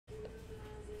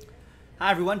Hi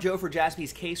everyone, Joe for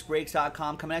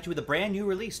JaspysCaseBreaks.com coming at you with a brand new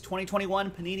release, 2021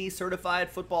 Panini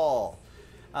Certified Football.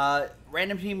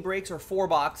 Random team breaks are 4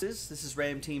 boxes. This is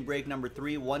random team break number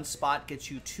 3. One spot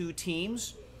gets you 2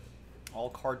 teams.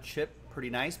 All card chip, pretty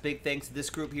nice. Big thanks to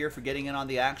this group here for getting in on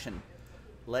the action.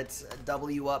 Let's double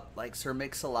you up like Sir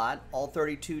Mix-a-Lot. All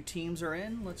 32 teams are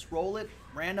in. Let's roll it,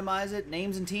 randomize it.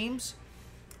 Names and teams.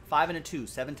 5 and a 2,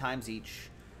 7 times each.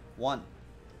 1,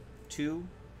 2,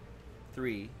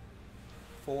 3,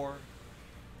 4,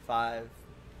 5,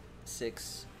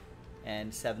 6,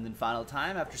 and 7th and final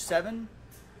time. After 7,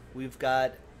 we've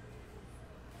got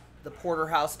the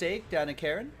Porterhouse Steak down to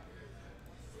Karen.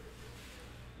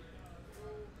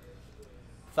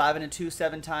 5 and a 2,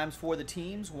 7 times for the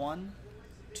teams. 1,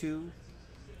 2,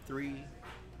 3,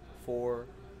 4,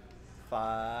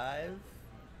 5,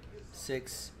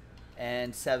 6,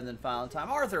 and 7th and final time.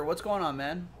 Arthur, what's going on,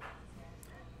 man?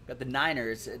 Got the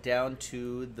Niners down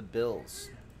to the Bills.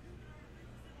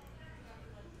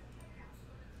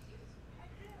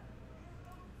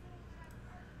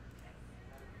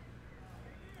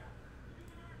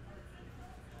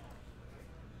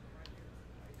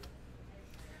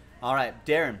 All right,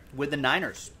 Darren with the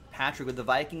Niners. Patrick with the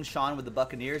Vikings. Sean with the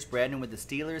Buccaneers. Brandon with the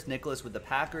Steelers. Nicholas with the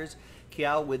Packers.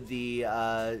 Kiao with the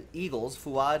Eagles.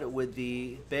 Fuad with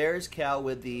the Bears. Kiao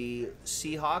with the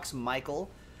Seahawks. Michael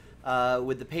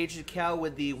with the Patriots. Kiao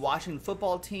with the Washington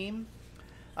football team.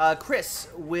 Chris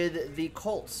with the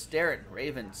Colts. Darren,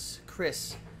 Ravens.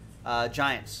 Chris,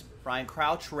 Giants. Brian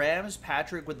Crouch, Rams.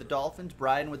 Patrick with the Dolphins.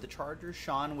 Brian with the Chargers.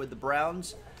 Sean with the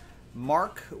Browns.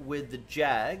 Mark with the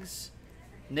Jags.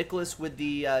 Nicholas with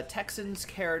the Texans.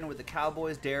 Karen with the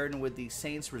Cowboys. Darren with the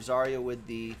Saints. Rosario with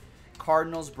the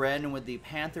Cardinals. Brandon with the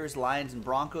Panthers, Lions, and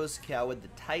Broncos. Kiao with the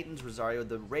Titans. Rosario with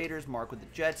the Raiders. Mark with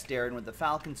the Jets. Darren with the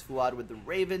Falcons. Fuad with the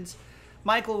Ravens.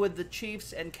 Michael with the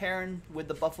Chiefs. And Karen with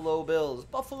the Buffalo Bills.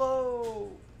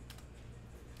 Buffalo!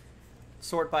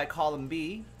 Sort by column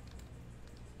B.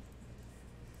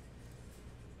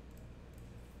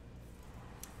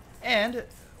 And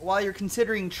while you're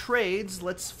considering trades,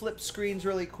 let's flip screens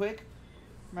really quick.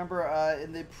 Remember,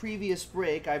 in the previous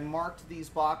break, I marked these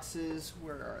boxes.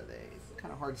 Where are they?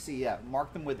 Kind of hard to see. Yeah,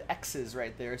 mark them with X's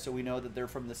right there so we know that they're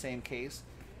from the same case.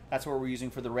 That's what we're using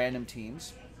for the random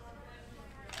teams.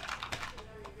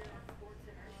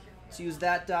 Let's use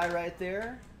that die right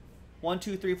there. 1,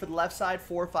 2, 3 for the left side.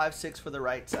 4, 5, 6 for the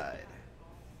right side.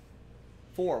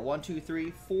 4. 1, 2,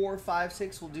 3, 4, 5,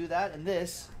 6. We'll do that. And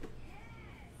this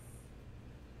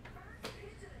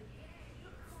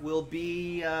will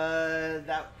be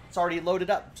it's already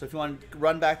loaded up. So if you want to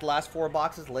run back the last 4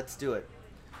 boxes, let's do it.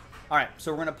 All right,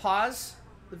 so we're going to pause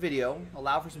the video,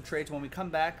 allow for some trades. When we come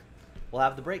back, we'll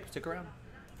have the break. Stick around.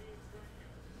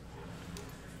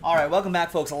 All right, welcome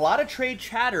back, folks. A lot of trade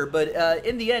chatter, but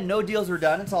in the end, no deals were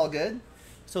done. It's all good.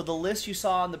 So the list you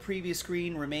saw on the previous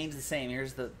screen remains the same.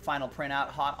 Here's the final printout,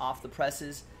 hot off the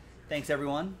presses. Thanks,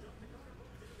 everyone.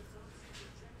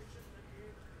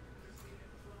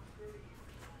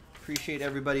 Appreciate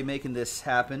everybody making this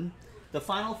happen. The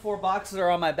final 4 boxes are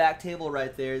on my back table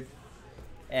right there,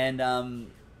 and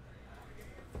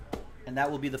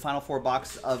that will be the final 4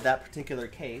 boxes of that particular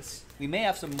case. We may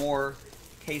have some more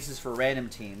cases for random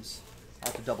teams.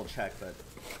 I'll have to double check, but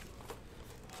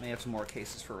may have some more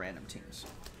cases for random teams.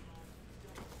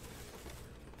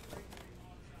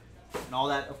 And all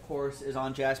that, of course, is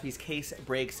on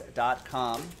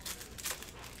JaspysCaseBreaks.com.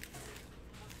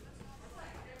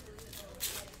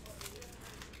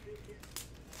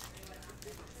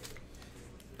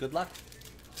 Good luck.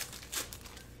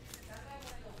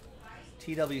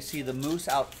 TWC, the moose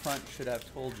out front should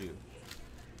have told you.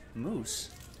 Moose?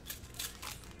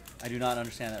 I do not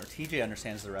understand that. Or TJ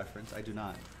understands the reference. I do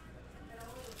not.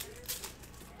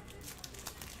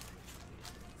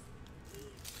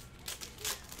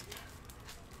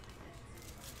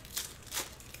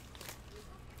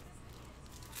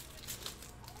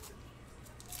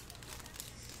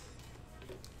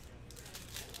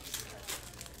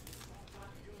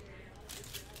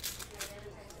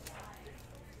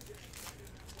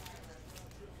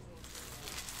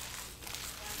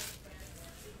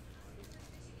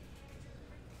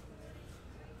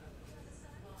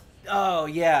 Oh,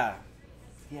 yeah.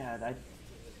 Yeah, I think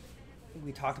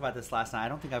we talked about this last night. I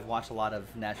don't think I've watched a lot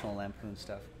of National Lampoon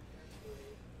stuff.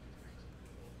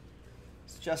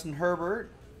 It's Justin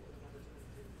Herbert.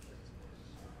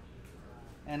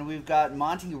 And we've got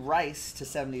Monty Rice to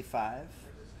 75.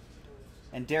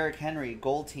 And Derrick Henry,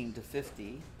 gold team to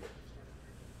 50.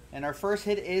 And our first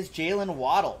hit is Jalen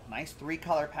Waddle. Nice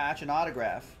 3-color patch and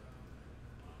autograph.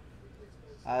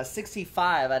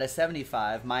 65 out of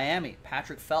 75. Miami,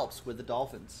 Patrick Phelps with the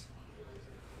Dolphins.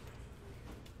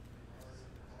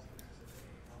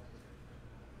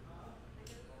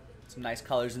 Some nice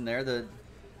colors in there. The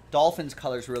Dolphins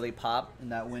colors really pop in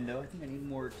that window. I think I need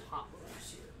more top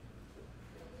loaders here.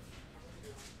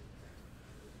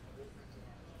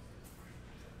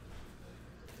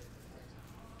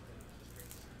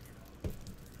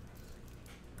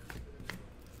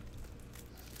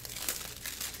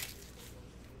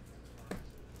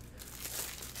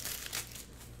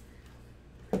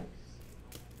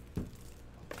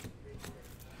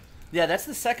 Yeah, that's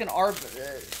the second RPA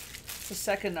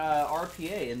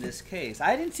in this case.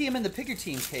 I didn't see him in the Picker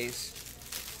Team case,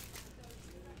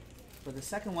 but the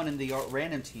second one in the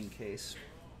Random Team case.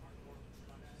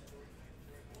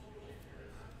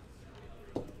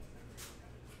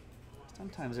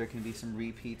 Sometimes there can be some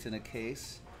repeats in a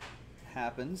case. It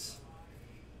happens.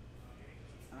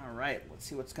 All right, let's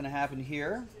see what's going to happen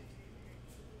here.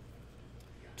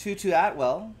 Tutu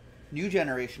Atwell, New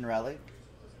Generation Relic.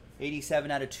 87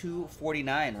 out of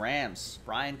 249, Rams.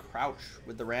 Brian Crouch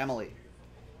with the Ramily.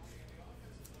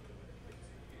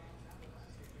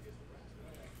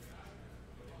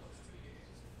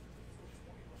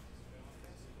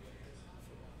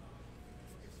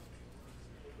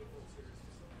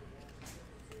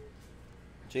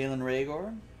 Jalen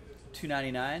Reagor,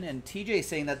 299. And TJ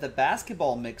saying that the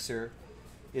basketball mixer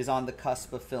is on the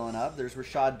cusp of filling up. There's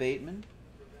Rashad Bateman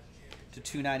to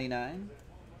 299.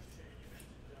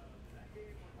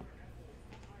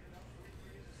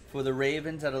 For the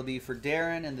Ravens, that'll be for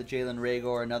Darren, and the Jalen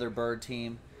Reagor, another Bird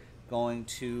team, going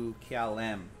to Kial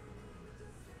M.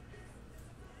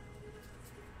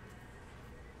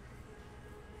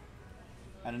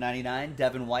 Out of 99,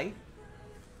 Devin White.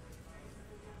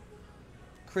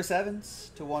 Chris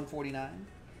Evans to 149.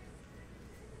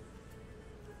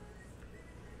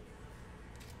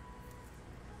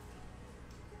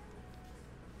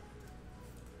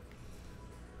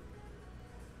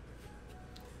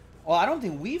 Well, I don't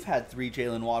think we've had 3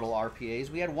 Jalen Waddle RPAs.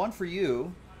 We had one for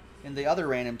you in the other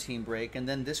Random Team break, and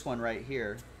then this one right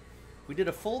here. We did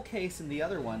a full case in the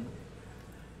other one.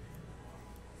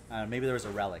 Maybe there was a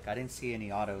relic. I didn't see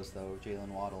any autos, though, Jalen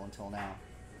Waddle, until now.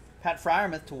 Pat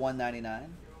Freiermuth to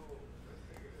 199.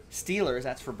 Steelers,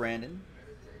 that's for Brandon.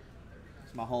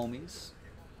 That's my homies.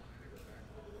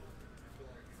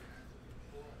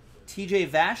 TJ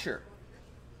Vasher.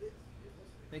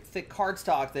 Big thick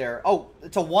cardstock there. Oh,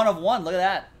 it's a 1 of 1. Look at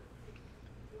that.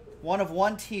 1 of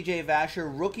 1 TJ Vasher.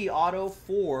 Rookie auto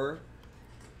for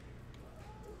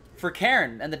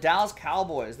Karen and the Dallas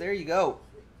Cowboys. There you go.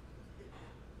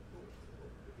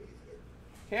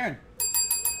 Karen.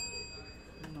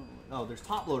 Oh, there's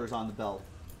top loaders on the belt.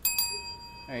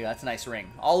 There you go. That's a nice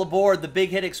ring. All aboard the Big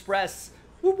Hit Express.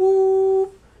 Whoop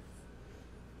whoop.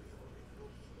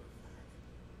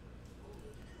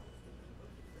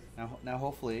 Now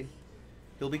hopefully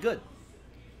he'll be good.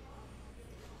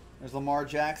 There's Lamar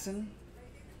Jackson.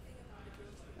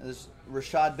 There's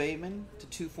Rashad Bateman to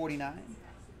 249.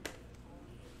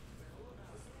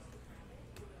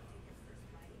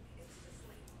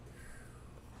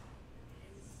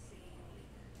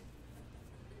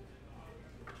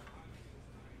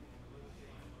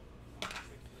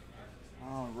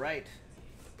 All right.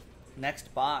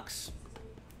 Next box.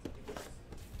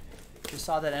 Just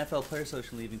saw that NFL Player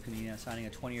Social leaving Panini, signing a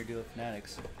 20-year deal with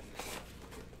Fanatics.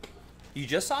 You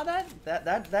just saw that?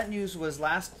 That news was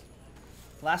last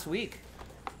week.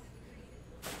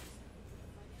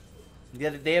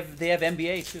 Yeah, they have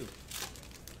NBA too.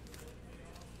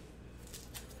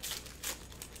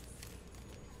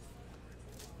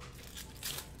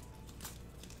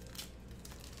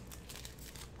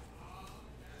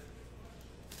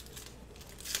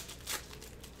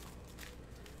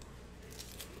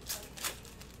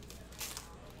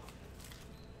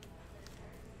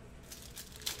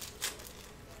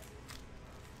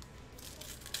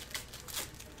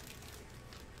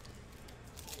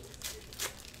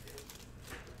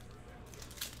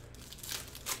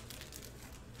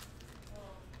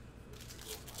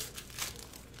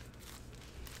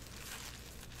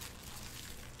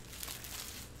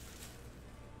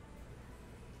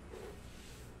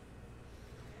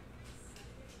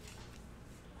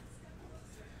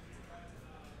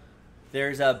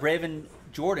 There's Braven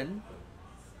Jordan.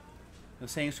 I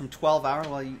was saying it's from 12 hour.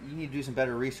 Well, you need to do some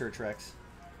better research, Rex.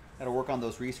 Got to work on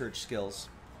those research skills.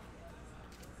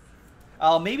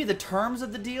 Maybe the terms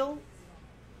of the deal.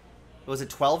 Was it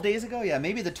 12 days ago? Yeah,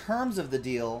 maybe the terms of the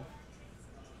deal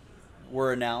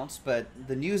were announced, but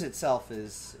the news itself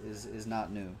is not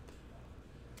new.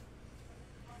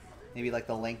 Maybe like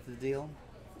the length of the deal.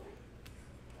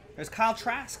 There's Kyle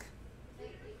Trask.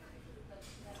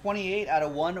 28 out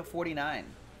of 149.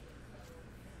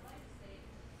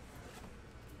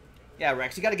 Yeah,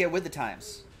 Rex, you got to get with the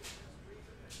times.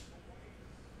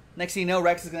 Next thing you know,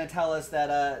 Rex is going to tell us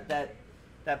that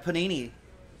that Panini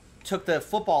took the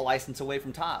football license away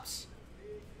from Topps.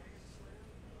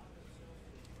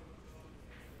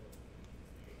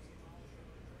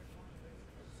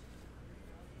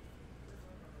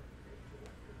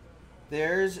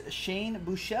 There's Shane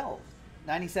Buechele,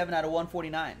 97 out of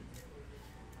 149.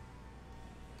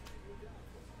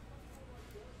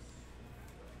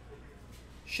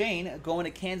 Shane going to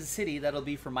Kansas City. That'll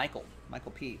be for Michael. Michael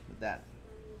P. with that.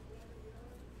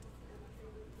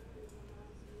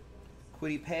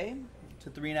 Quiddy Pay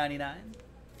to $3.99.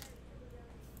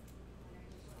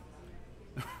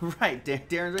 Right,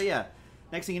 Darren's, yeah.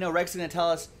 Next thing you know, Rex is going to tell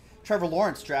us Trevor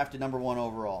Lawrence drafted #1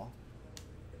 overall.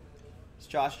 It's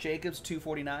Josh Jacobs,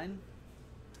 $2.49.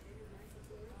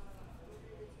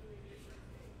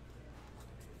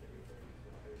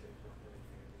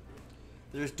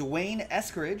 There's Dwayne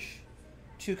Eskridge,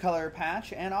 2-color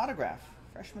patch and autograph.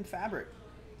 Freshman fabric.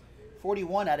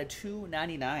 41 out of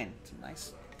 299. Some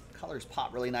nice colors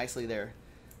pop really nicely there.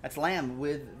 That's Lamb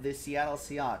with the Seattle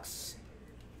Seahawks.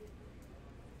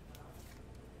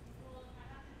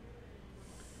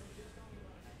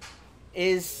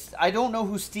 I don't know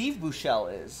who Steve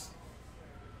Buechele is.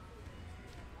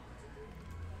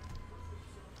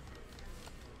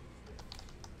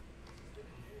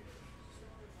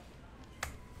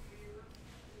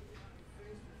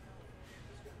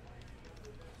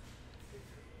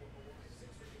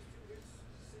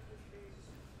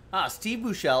 Steve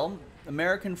Buechele,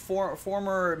 American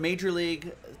former Major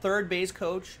League third base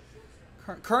coach,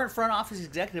 current front office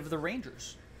executive of the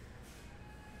Rangers.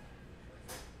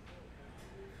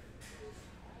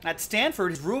 At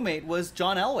Stanford, his roommate was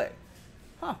John Elway.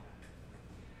 Huh.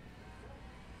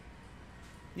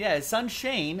 Yeah, his son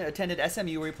Shane attended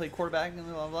SMU where he played quarterback. And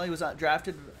blah, blah, blah. He was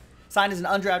drafted, signed as an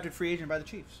undrafted free agent by the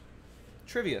Chiefs.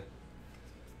 Trivia.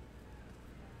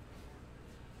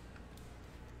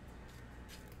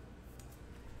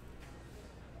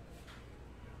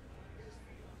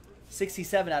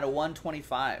 $67 out of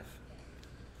 $125.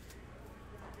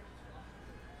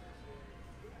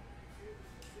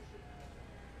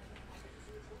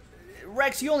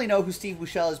 Rex, you only know who Steve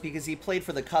Buechele is because he played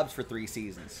for the Cubs for 3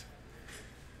 seasons.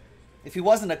 If he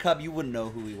wasn't a Cub, you wouldn't know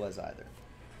who he was either.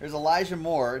 There's Elijah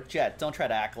Moore. Jet, don't try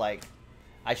to act like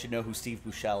I should know who Steve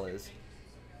Buechele is.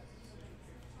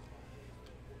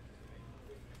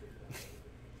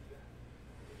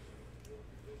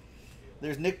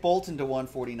 There's Nick Bolton to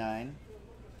 149.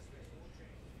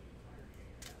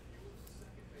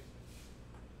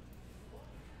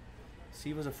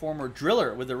 Steve was a former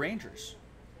driller with the Rangers.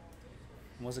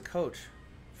 And was a coach.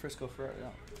 Frisco for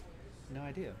no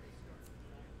idea.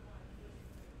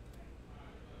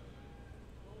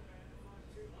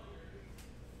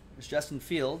 There's Justin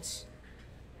Fields.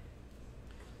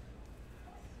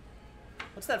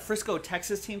 What's that Frisco,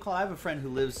 Texas team called? I have a friend who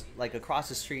lives like across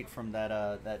the street from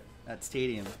that that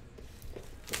stadium,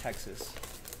 in Texas.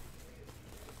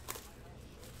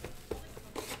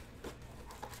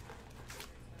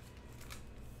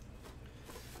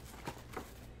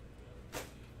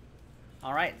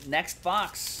 All right, next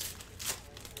box.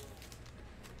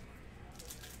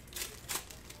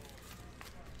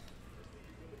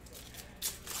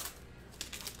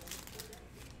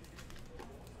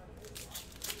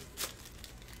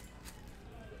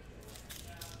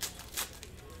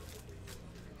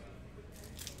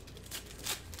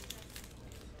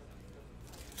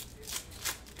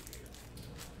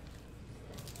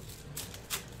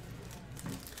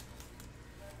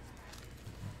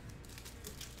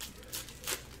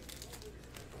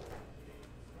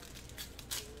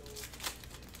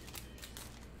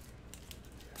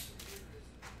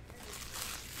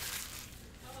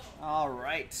 All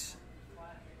right.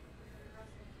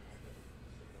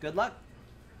 Good luck.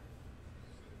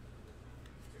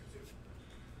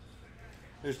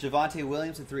 There's Javonte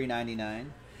Williams at $3.99.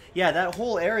 Yeah, that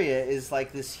whole area is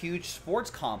like this huge sports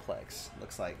complex.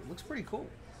 Looks like it looks pretty cool.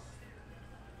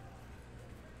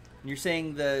 And you're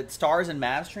saying the Stars and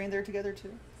Mavs trained there together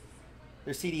too?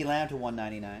 There's CD Lamb to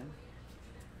 $1.99.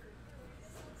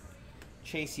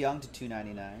 Chase Young to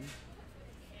 $2.99.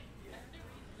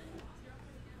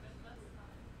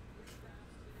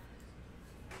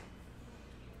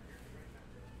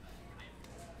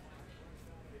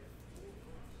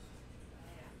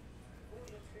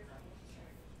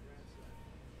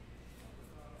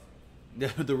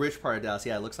 The rich part of Dallas,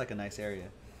 yeah, it looks like a nice area.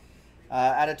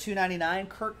 At a $2.99,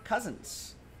 Kirk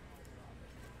Cousins.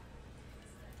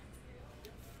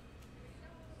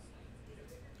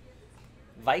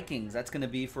 Vikings, that's going to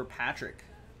be for Patrick.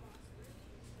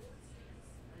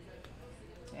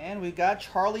 And we've got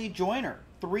Charlie Joyner,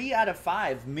 3 out of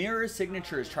 5. Mirror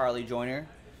signatures, Charlie Joyner.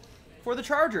 For the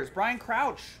Chargers, Brian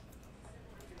Crouch.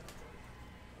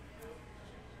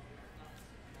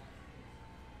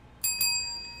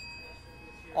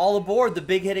 All aboard the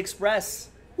Big Hit Express.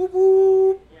 Whoop,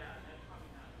 whoop.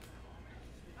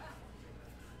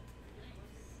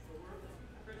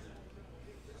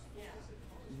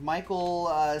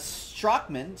 Michael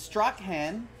Strahan.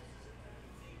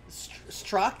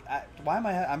 Why am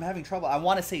I'm having trouble? I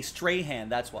want to say Strahan,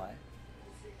 that's why.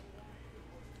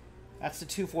 That's the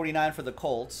 249 for the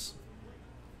Colts.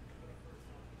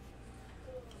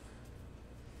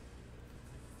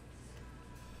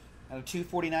 And a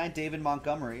 249, David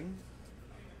Montgomery.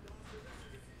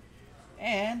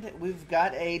 And we've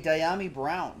got a Diami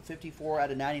Brown, 54 out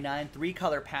of 99,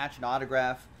 3-color patch and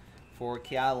autograph for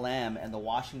Kia Lamb and the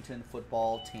Washington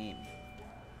football team.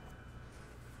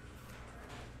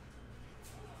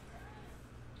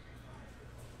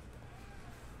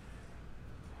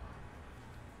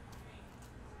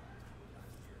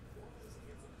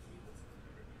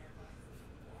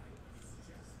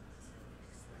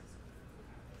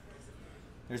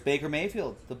 There's Baker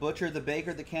Mayfield, the Butcher, the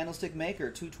Baker, the Candlestick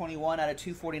Maker, 221 out of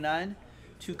 249,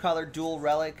 2-color dual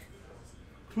relic.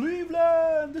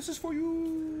 Cleveland, this is for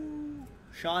you.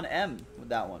 Sean M. with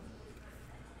that one.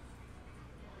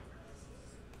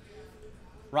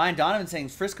 Ryan Donovan saying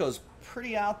Frisco's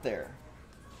pretty out there.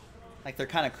 Like they're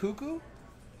kind of cuckoo.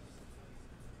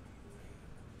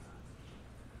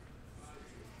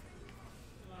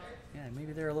 Yeah,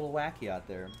 maybe they're a little wacky out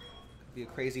there. Could be a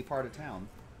crazy part of town.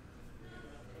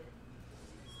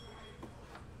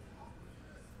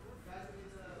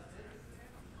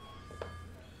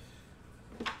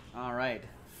 All right,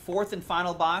 4th and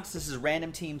final box. This is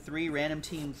Random Team 3, Random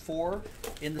Team 4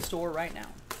 in the store right now.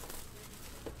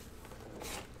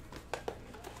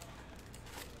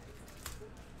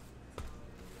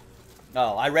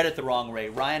 Oh, I read it the wrong way.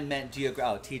 Ryan meant oh,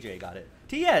 TJ got it.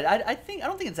 Yeah, I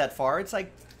don't think it's that far. It's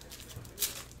like,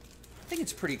 I think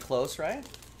it's pretty close, right?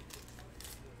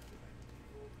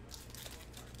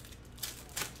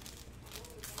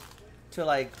 To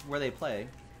like where they play.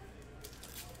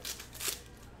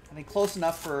 I think close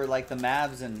enough for like the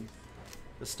Mavs and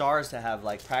the Stars to have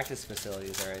like practice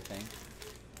facilities there, I think.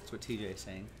 That's what TJ is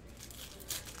saying.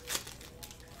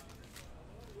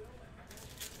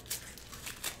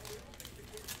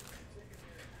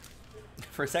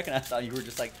 For a second I thought you were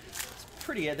just like, it's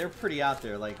pretty, they're pretty out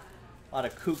there, like a lot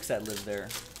of kooks that live there.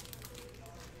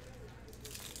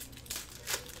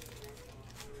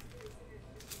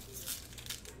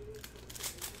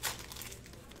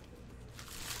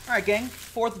 All right, gang.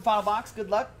 4th and final box. Good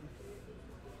luck.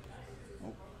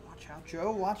 Oh, watch out,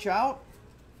 Joe. Watch out.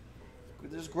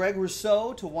 There's Greg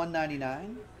Rousseau to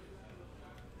 199.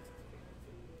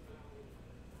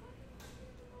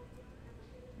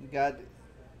 We got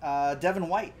Devin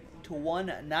White to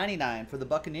 199 for the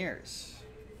Buccaneers.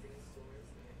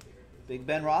 Big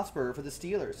Ben Roethlisberger for the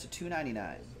Steelers to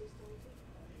 299.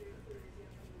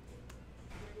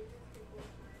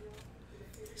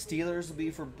 Steelers will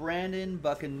be for Brandon,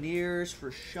 Buccaneers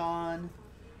for Sean,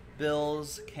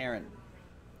 Bills, Karen.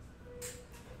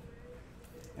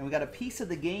 And we got a piece of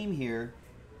the game here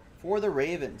for the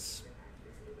Ravens.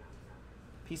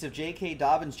 Piece of J.K.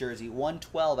 Dobbins jersey,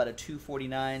 112 out of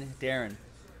 249, Darren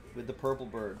with the Purple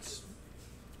Birds.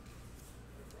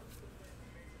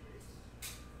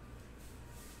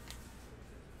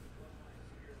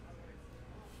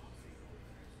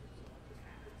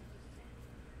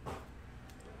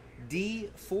 D.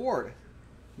 Ford,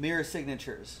 mirror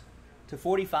signatures to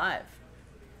 45.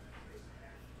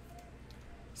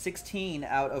 16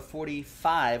 out of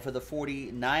 45 for the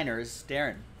 49ers,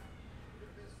 Darren.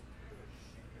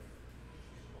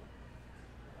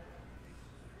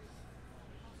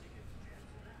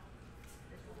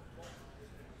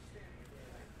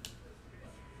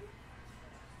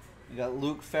 We got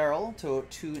Luke Farrell to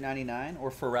 299,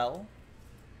 or Farrell,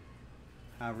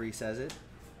 however he says it.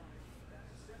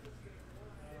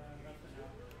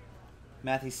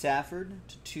 Matthew Stafford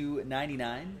to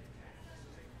 299.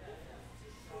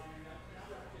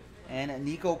 And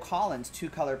Nico Collins,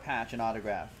 2-color patch and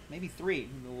autograph. Maybe 3.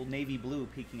 A little navy blue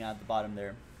peeking out the bottom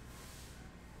there.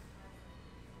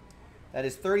 That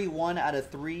is 31 out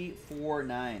of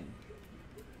 349.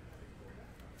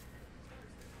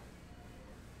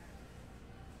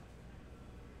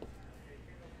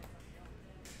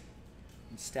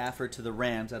 And Stafford to the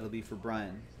Rams. That'll be for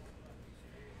Brian.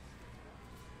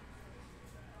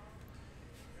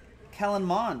 Kellen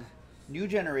Mond, new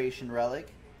generation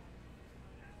relic,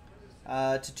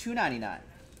 to 299.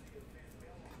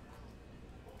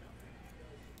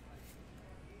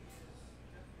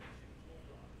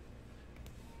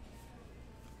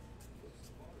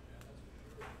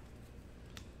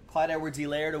 Clyde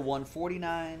Edwards-Helaire to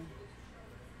 149.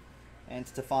 And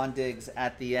Stephon Diggs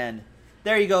at the end.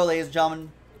 There you go, ladies and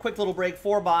gentlemen. Quick little break,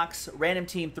 4-box, random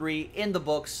team 3 in the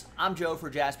books. I'm Joe for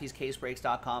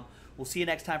JaspysCaseBreaks.com. We'll see you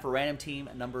next time for random team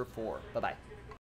number 4. Bye-bye.